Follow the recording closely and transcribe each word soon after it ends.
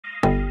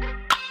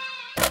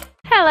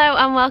Hello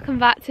and welcome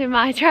back to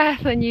my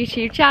triathlon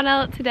YouTube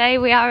channel. Today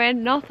we are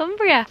in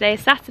Northumbria. Today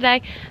is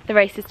Saturday, the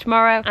race is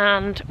tomorrow,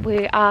 and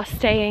we are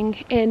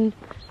staying in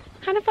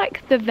kind of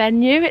like the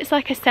venue. It's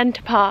like a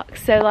centre park,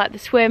 so like the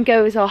swim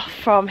goes off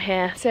from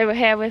here. So we're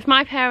here with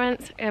my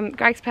parents,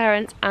 Greg's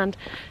parents, and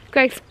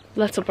Greg's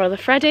little brother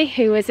Freddie,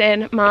 who was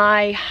in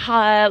my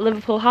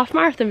Liverpool half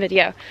marathon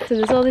video. So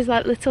there's all these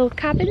like little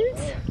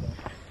cabins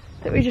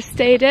that we just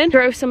stayed in.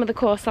 Drove some of the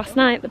course last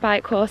night, the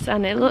bike course,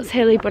 and it looks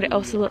hilly but it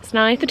also looks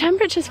nice. The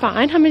temperature's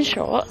fine, I'm in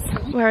shorts,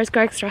 whereas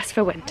Greg's dressed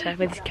for winter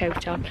with his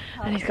coat on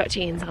and he's got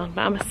jeans on,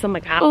 but I'm a summer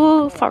cat.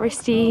 Oh,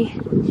 foresty.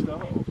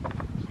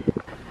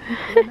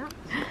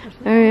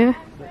 Oh yeah.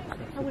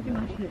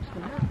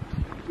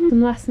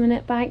 Some last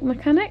minute bike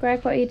mechanic.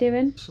 Greg, what are you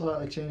doing?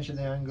 Slightly changing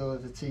the angle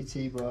of the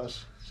TT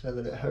bars so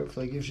that it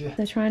hopefully gives you...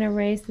 They're trying to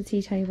raise the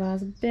TT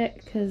bars a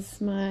bit because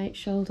my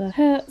shoulder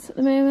hurts at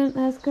the moment.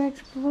 There's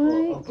Greg's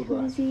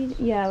bike.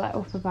 Yeah, like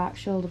upper back,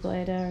 shoulder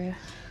blade area.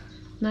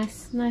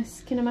 Nice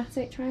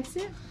kinematic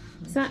tricep.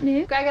 Is that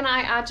new? Greg and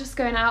I are just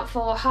going out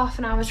for half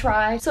an hour's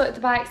ride, sort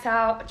the bikes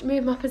out,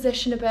 move my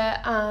position a bit,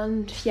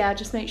 and yeah,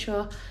 just make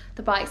sure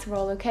the bikes are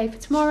all okay for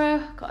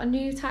tomorrow. Got a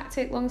new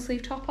Tactic long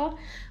sleeve top on,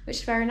 which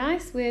is very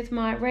nice, with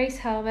my race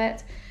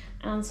helmet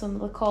and some of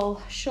the Cole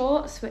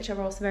shorts, which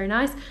are also very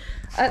nice.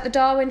 At the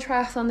Darwin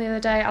triathlon the other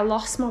day, I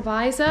lost my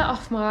visor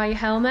off my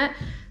helmet.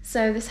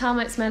 So this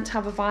helmet's meant to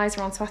have a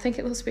visor on, so I think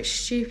it looks a bit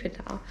stupid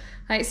now.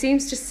 Like, it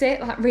seems to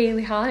sit like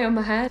really high on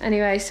my head.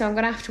 Anyway, so I'm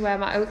gonna have to wear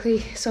my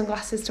Oakley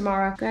sunglasses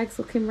tomorrow. Greg's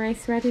looking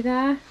race ready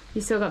there.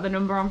 You still got the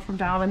number on from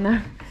Darwin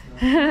though.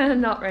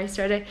 Not race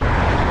ready. These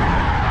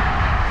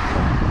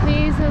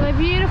are the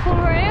beautiful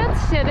roads.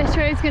 Yeah, this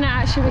road's gonna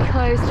actually be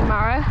closed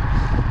tomorrow.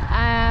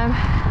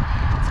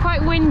 It's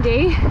quite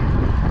windy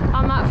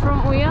on that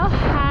front wheel,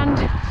 and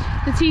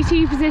the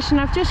TT position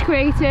I've just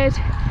created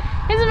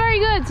isn't very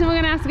good, so we're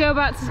gonna have to go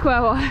back to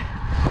square one.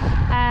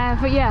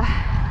 But yeah,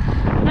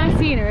 nice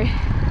scenery.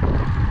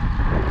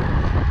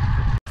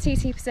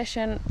 TT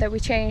position that we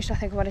changed, I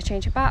think I want to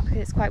change it back because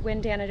it's quite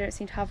windy and I don't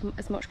seem to have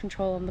as much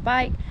control on the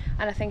bike,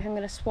 and I think I'm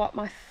going to swap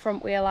my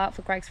front wheel out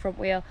for Greg's front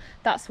wheel.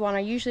 That's the one I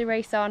usually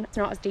race on. It's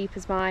not as deep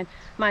as mine.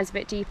 Mine's a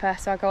bit deeper,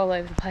 so I go all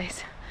over the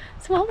place.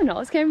 So all in all,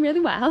 it's going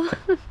really well.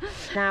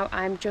 Now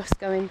I'm just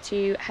going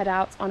to head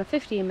out on a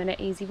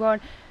 15-minute easy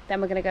run. Then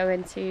we're going to go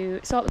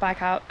into sort the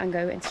bike out and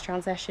go into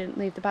transition,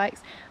 leave the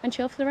bikes and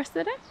chill for the rest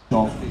of the day.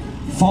 So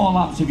 4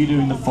 laps if you're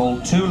doing the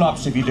full, 2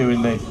 laps if you're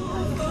doing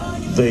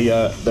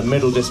the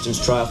middle distance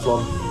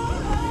triathlon.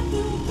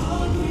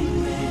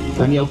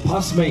 And you'll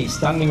pass me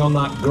standing on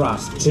that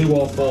grass 2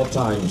 or 4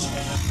 times.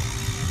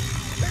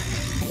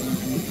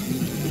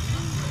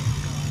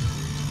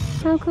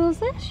 How cool is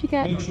this? You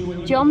get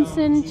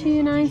Johnson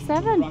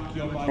 297.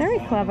 Very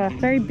clever,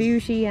 very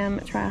bougie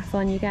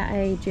triathlon. You get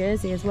a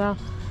jersey as well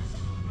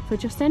for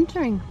just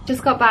entering.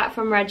 Just got back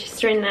from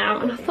registering now,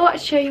 and I thought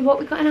I'd show you what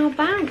we got in our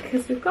bag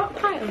because we've got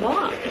quite a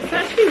lot. It's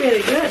actually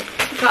really good.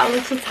 We've got a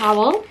little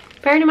towel.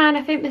 Bearing in mind,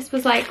 I think this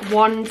was like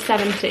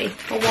 170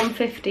 or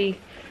 150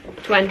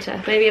 to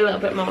enter, maybe a little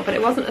bit more, but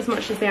it wasn't as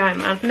much as the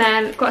Ironman. And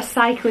then we've got a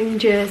cycling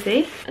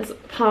jersey as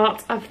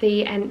part of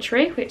the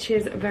entry, which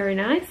is very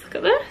nice. Look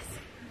at this.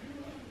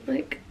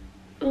 Like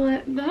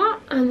that,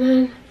 and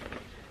then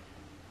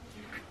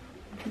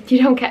you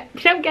don't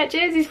get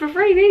jerseys for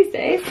free these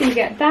days, so you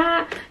get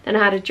that. Then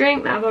I had a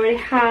drink that I've already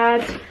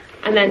had,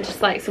 and then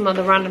just like some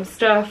other random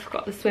stuff.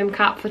 Got the swim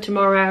cap for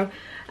tomorrow,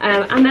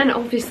 and then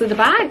obviously the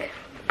bag,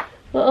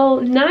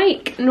 little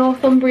Nike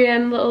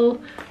Northumbrian little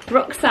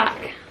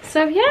rucksack.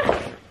 So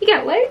yeah, you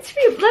get loads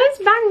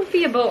bang for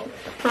your buck.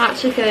 I'm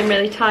actually feeling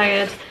really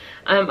tired.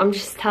 I'm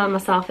just telling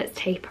myself it's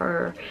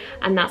taper,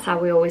 and that's how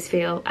we always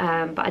feel,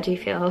 but I do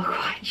feel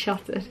quite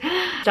shattered.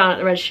 Down at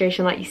the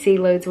registration, like, you see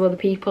loads of other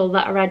people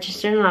that are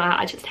registering, and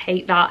I just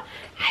hate that.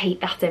 I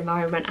hate that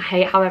environment. I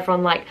hate how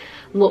everyone like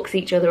looks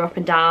each other up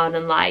and down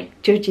and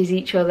like judges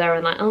each other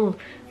and like, oh,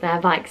 their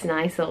bike's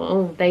nice, or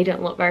oh, they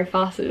don't look very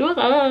fast. It's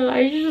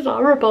just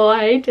horrible. I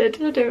hate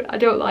it. I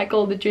don't like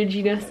all the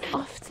judginess.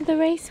 Off to the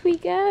race we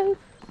go.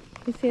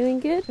 You feeling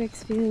good?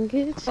 Greg's feeling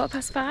good.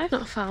 5:15,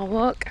 not a far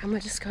walk, and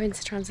we're just going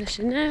to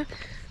transition now.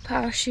 Put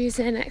our shoes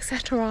in,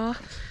 etc.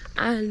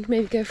 and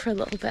maybe go for a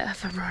little bit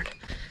of a run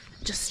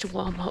just to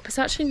warm up. It's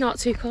actually not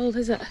too cold,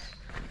 is it?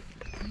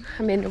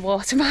 I'm in the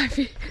water, might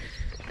be.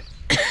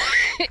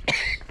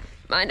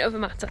 Might over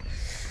matter.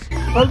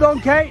 Well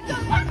done, Kate.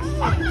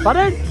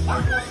 Pardon?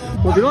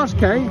 What did you ask,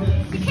 Kate?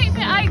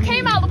 I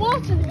came out of the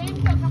water and the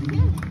baby got back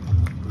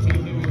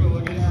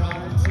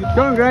in.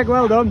 Go on, Greg,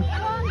 well done.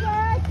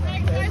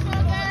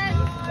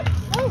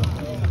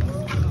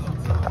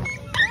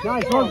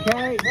 Nice one,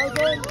 Kate. Well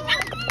done.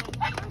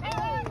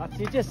 That's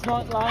you, just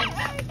smart line.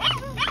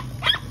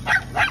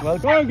 Well,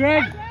 go on,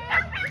 Greg.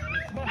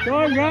 Go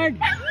on, Greg.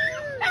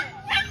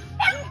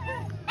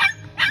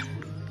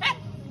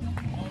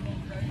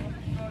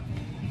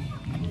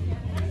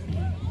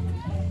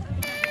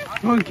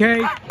 Go on,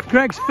 Kate.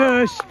 Greg's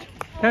first.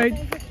 Kate.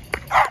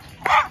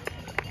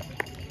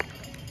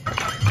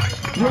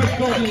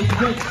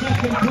 Greg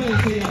second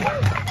place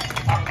here.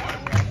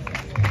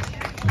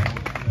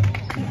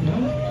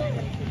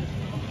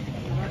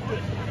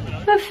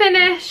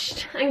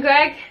 finished and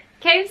Greg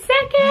came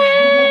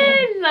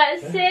second.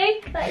 Let's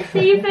see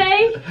your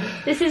face.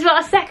 This is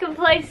what a second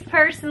place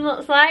person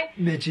looks like.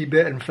 Midgy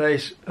bitten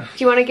face. Do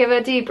you want to give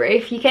a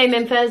debrief? You came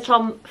in first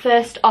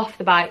off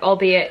the bike,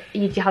 albeit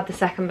you had the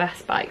second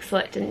best bike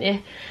select, didn't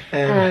you?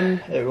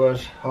 It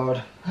was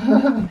hard.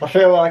 I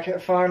feel like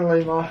it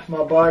finally,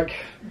 my bike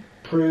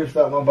proved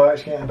that my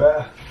bike's getting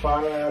better.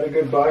 Finally I had a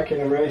good bike in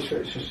a race,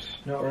 which has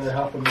not really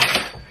happened.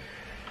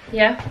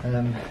 Yeah.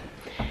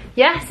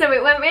 Yeah, so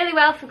it went really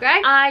well for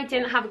Greg. I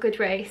didn't have a good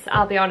race,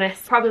 I'll be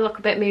honest. Probably look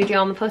a bit moody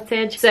on the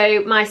footage.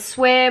 So my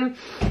swim,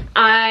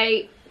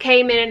 I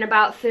came in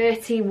about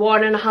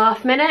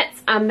 31.5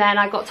 minutes, and then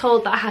I got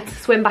told that I had to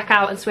swim back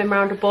out and swim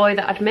around a buoy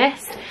that I'd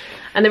missed.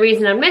 And the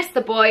reason I missed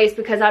the buoy is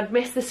because I'd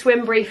missed the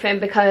swim briefing,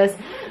 because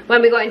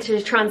when we got into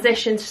the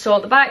transition to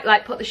sort the bike,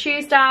 like put the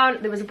shoes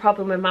down, there was a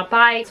problem with my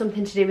bike,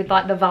 something to do with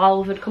like the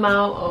valve had come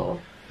out,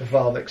 or the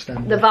valve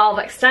extender. The valve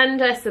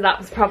extender, so that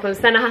was problems.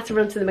 Then I had to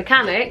run to the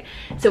mechanic,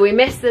 so we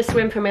missed the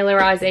swim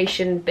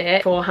familiarisation bit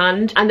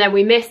beforehand, and then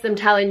we missed them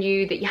telling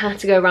you that you had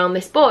to go around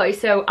this buoy.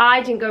 So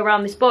I didn't go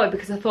around this buoy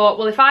because I thought,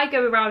 well, if I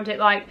go around it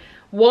like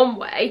one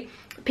way,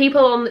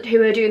 people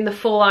who are doing the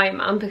full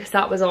Ironman, because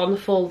that was on the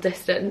full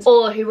distance,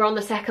 or who were on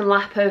the second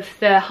lap of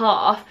the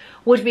half,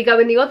 would be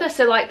going the other,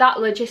 so like that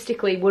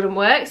logistically wouldn't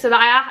work. So that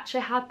I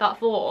actually had that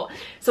thought,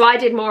 so I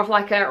did more of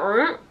like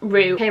a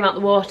route, came out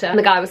the water, and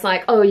the guy was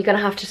like, oh, you're gonna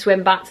have to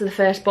swim back to the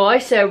first buoy.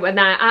 So when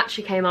I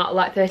actually came out at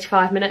like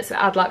 35 minutes, so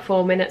I had like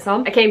 4 minutes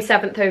on. I came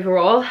 7th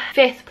overall.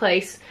 5th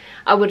place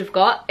I would have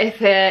got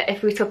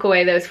if we took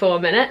away those 4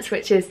 minutes,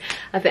 which is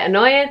a bit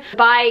annoying. The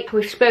bike,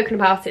 we've spoken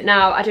about it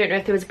now. I don't know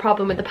if there was a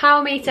problem with the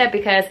power meter,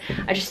 because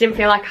I just didn't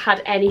feel like I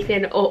had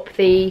anything up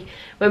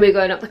when we were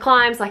going up the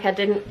climbs. Like I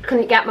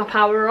couldn't get my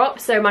power up,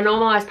 so my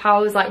normalised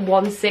power was like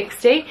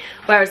 160,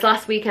 whereas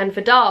last weekend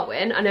for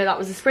Darwin, I know that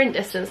was a sprint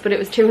distance, but it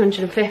was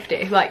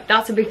 250. Like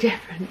that's a big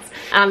difference,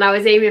 and I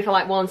was aiming for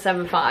like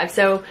 175.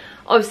 So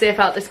obviously I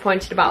felt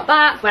disappointed about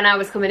that. When I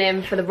was coming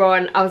in for the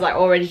run, I was like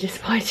already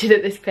disappointed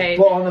at this pace.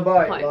 But on the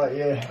bike,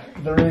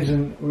 the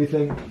reason we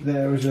think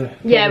there was a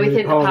we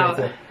think the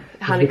power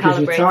hadn't because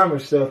calibrated. the time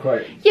was still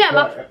quite good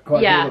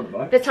on the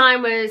bike. The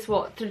time was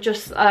what,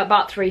 just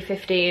about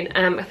 3:15.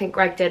 I think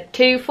Greg did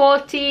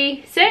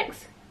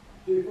 2:46.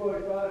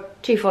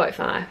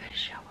 2:45.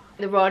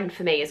 The run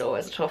for me is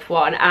always a tough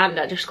one, and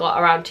I just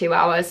got around 2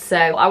 hours, so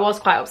I was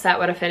quite upset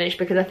when I finished,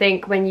 because I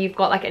think when you've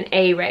got like an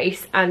A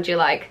race and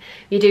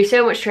you do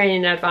so much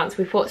training in advance,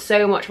 we put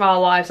so much of our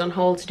lives on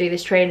hold to do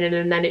this training,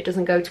 and then it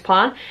doesn't go to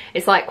plan.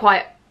 It's like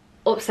quite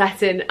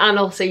upsetting, and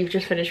also you've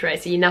just finished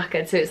racing, you're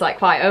knackered, so it's like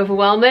quite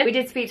overwhelming. We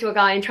did speak to a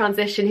guy in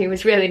transition who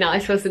was really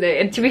nice, wasn't he?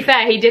 And to be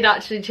fair, he did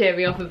actually cheer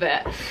me up a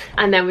bit.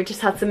 And then we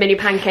just had some mini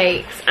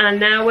pancakes, and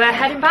now we're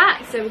heading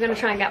back, so we're going to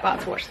try and get back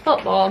to watch the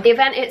football. The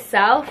event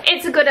itself,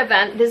 it's a good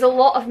event. There's a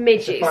lot of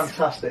midges. It's a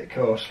fantastic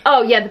course.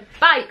 Oh yeah, the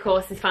bike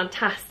course is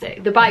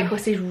fantastic. The bike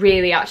course is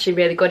actually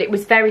really good. It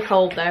was very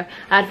cold though.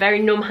 I had very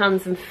numb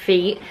hands and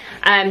feet.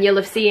 You'll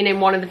have seen in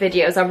one of the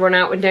videos I run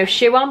out with no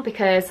shoe on,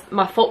 because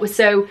my foot was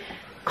so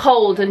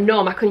cold and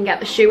numb I couldn't get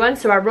the shoe on,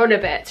 so I run a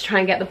bit to try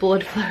and get the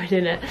blood flowing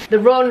in it. The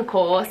run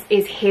course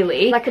is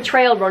hilly, like a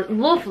trail run,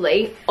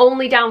 lovely.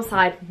 Only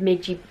downside,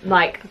 midgy,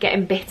 like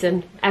getting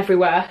bitten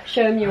everywhere.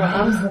 Show them your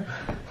arms.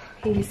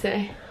 Can you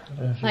see?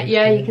 Like,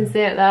 yeah, you can see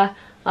it there.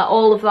 Like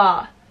all of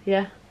that,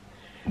 yeah.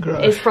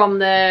 Gross. Is from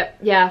the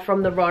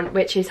run,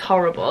 which is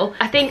horrible.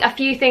 I think a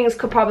few things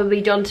could probably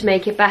be done to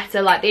make it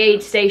better, like the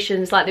aid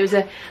stations, like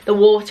the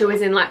water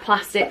was in like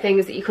plastic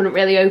things that you couldn't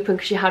really open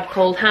because you had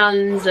cold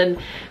hands, and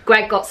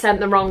Greg got sent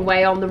the wrong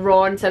way on the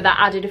run, so that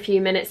added a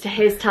few minutes to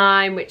his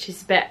time, which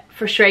is a bit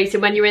frustrating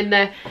when you're in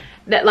the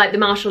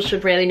marshals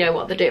should really know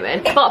what they're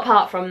doing. But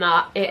apart from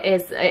that, it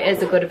is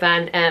a good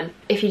event.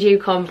 If you do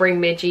come,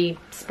 bring midgy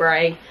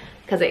spray,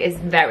 because it is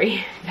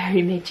very,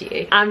 very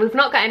midgy. And we've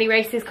not got any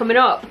races coming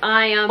up.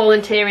 I am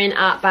volunteering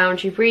at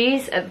Boundary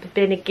Breeze at the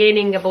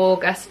beginning of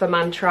August for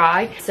Man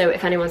Try. So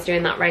if anyone's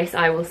doing that race,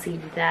 I will see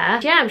you there.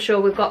 Yeah, I'm sure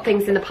we've got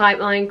things in the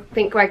pipeline. I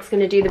think Greg's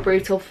going to do the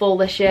brutal full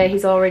this year.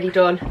 He's already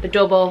done the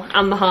double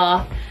and the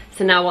half,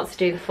 so now wants to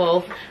do the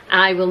full.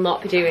 I will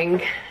not be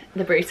doing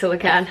the brutal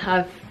again.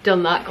 I've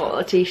done that, got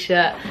a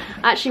t-shirt.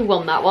 I actually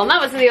won that one.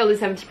 That was the other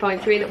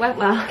 70.3 that went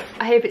well.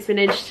 I hope it's been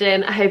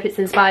interesting. I hope it's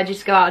inspired you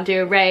to go out and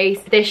do a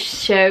race. This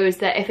shows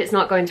that if it's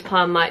not going to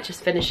plan, like,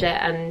 just finish it,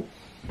 and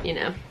you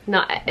know,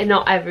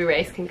 not every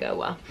race can go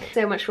well.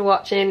 So much for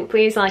watching.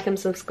 Please like and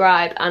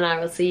subscribe, and I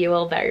will see you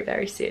all very,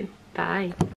 very soon. Bye.